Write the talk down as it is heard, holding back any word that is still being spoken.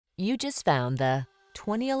You just found the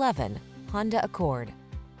 2011 Honda Accord.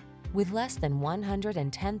 With less than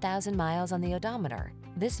 110,000 miles on the odometer,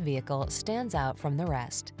 this vehicle stands out from the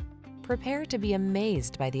rest. Prepare to be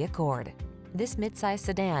amazed by the Accord. This midsize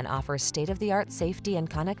sedan offers state-of-the-art safety and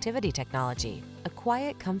connectivity technology, a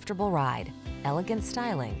quiet, comfortable ride, elegant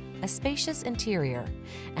styling, a spacious interior,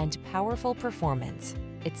 and powerful performance.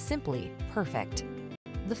 It's simply perfect.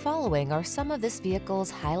 The following are some of this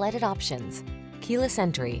vehicle's highlighted options: keyless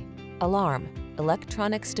entry, alarm,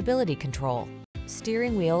 electronic stability control,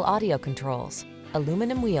 steering wheel audio controls,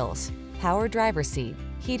 aluminum wheels, power driver seat,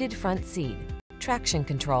 heated front seat, traction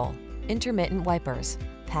control, intermittent wipers,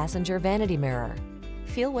 passenger vanity mirror.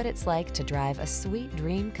 Feel what it's like to drive a sweet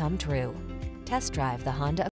dream come true. Test drive the Honda